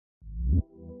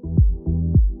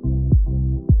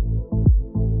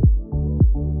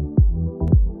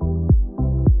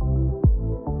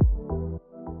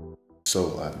So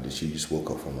I literally just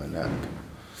woke up from my nap.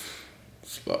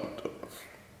 Slumped off.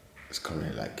 It's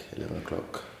currently like 11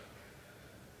 o'clock.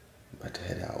 About to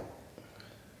head out.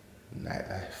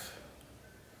 Nightlife.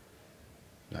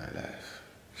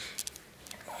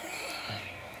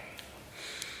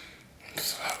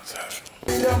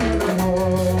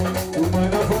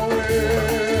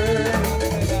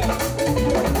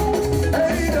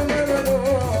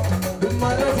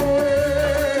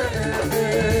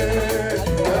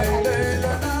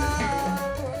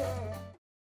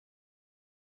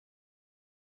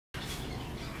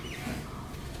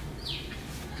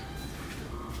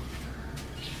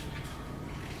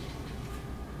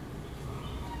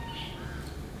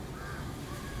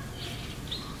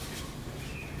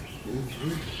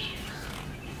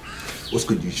 What's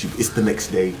good, YouTube? It's the next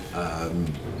day.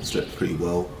 Slept pretty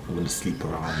well. I'm gonna sleep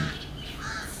around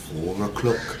 4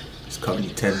 o'clock. It's currently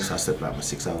 10, so I slept like my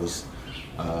 6 hours.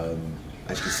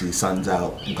 As you can see, the sun's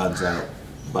out, guns out.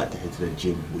 About to head to the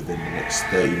gym within the next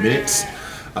 30 minutes.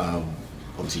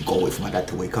 Obviously, gotta wait for my dad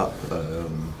to wake up,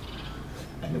 and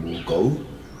then we'll go.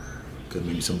 Gonna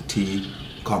make some tea.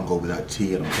 Can't go without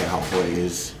tea. I don't care how hot it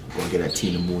is. Gonna get that tea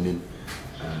in the morning.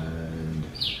 And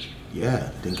yeah,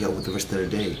 then get on with the rest of the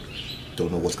day. Don't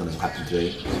know what's gonna happen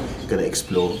today. Gonna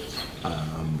explore,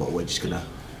 but we're just gonna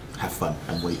have fun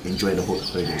and enjoy the whole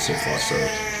holiday so far. So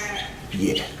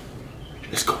yeah,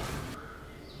 let's go.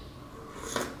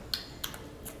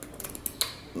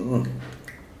 Oh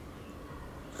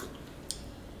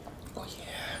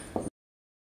yeah.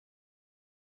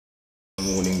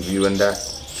 Morning view and that.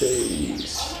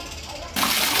 Jeez.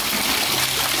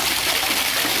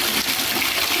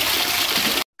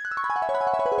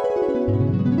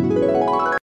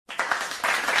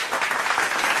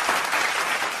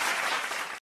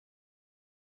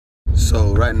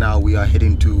 So right now we are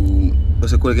heading to,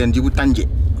 what's it called again? Tanje.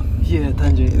 Yeah,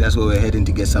 Tanje. That's where we're heading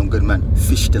to get some good, man.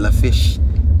 Fish de la fish,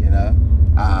 you know.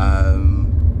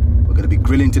 We're gonna be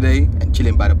grilling today and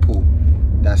chilling by the pool.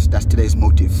 That's today's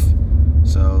motive.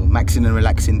 So maxing and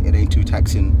relaxing, it ain't too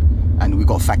taxing. And we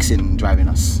got Faxin driving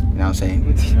us, you know what I'm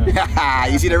saying? Yeah.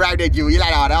 You see the ride there, you like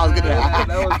that? That was good.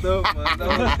 That was dope, man. That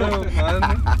was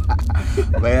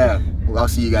dope, man. But yeah, I'll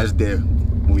see you guys there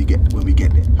when we get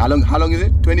there. How long is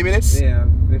it? 20 minutes? Yeah,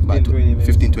 15-20 minutes.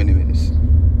 15-20 minutes.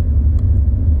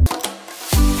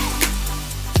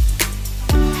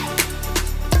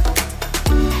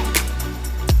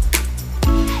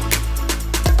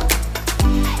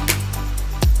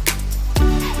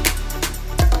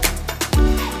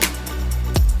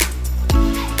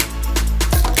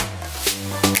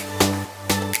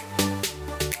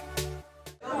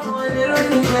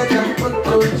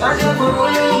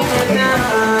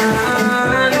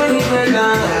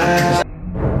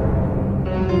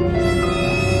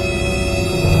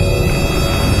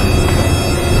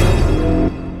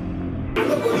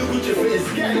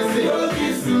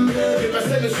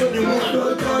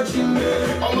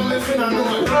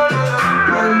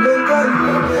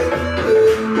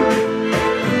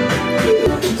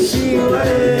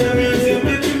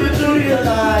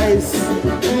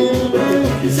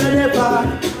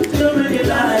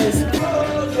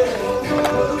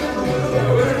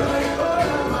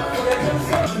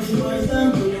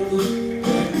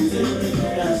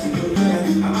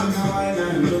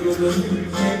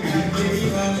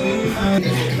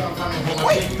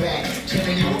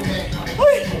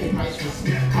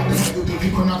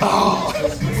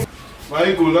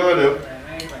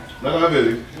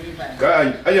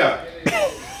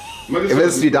 Even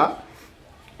sweeter.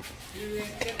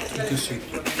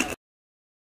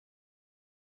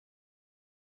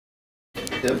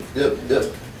 Yep.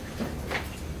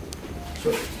 So,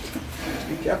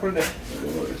 be careful there.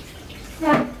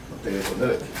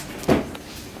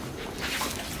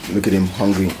 Look at him,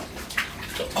 hungry.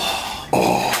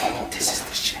 Oh, this is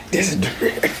the shit. This is the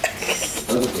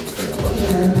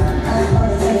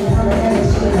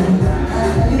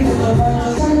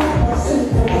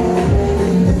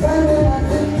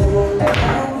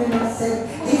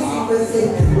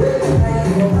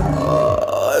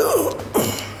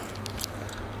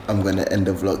I'm gonna end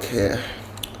the vlog here.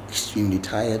 Extremely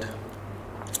tired.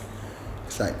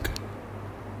 It's like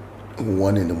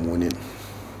 1 in the morning.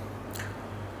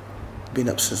 Been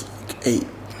up since like 8.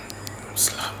 I'm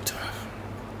slumped.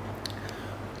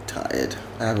 Tired.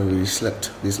 I haven't really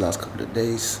slept these last couple of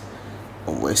days.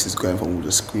 My voice is going from all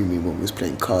the screaming when we was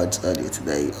playing cards earlier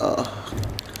today.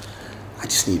 I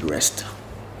just need rest.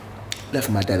 Left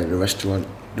my dad at the restaurant.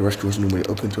 The restaurant's normally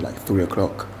open till like 3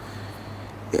 o'clock.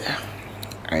 Yeah,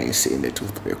 I ain't sitting there till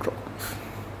 3 o'clock.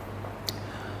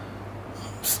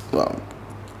 Well,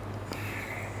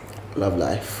 Love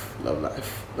life, love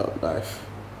life, love life.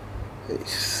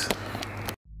 Peace.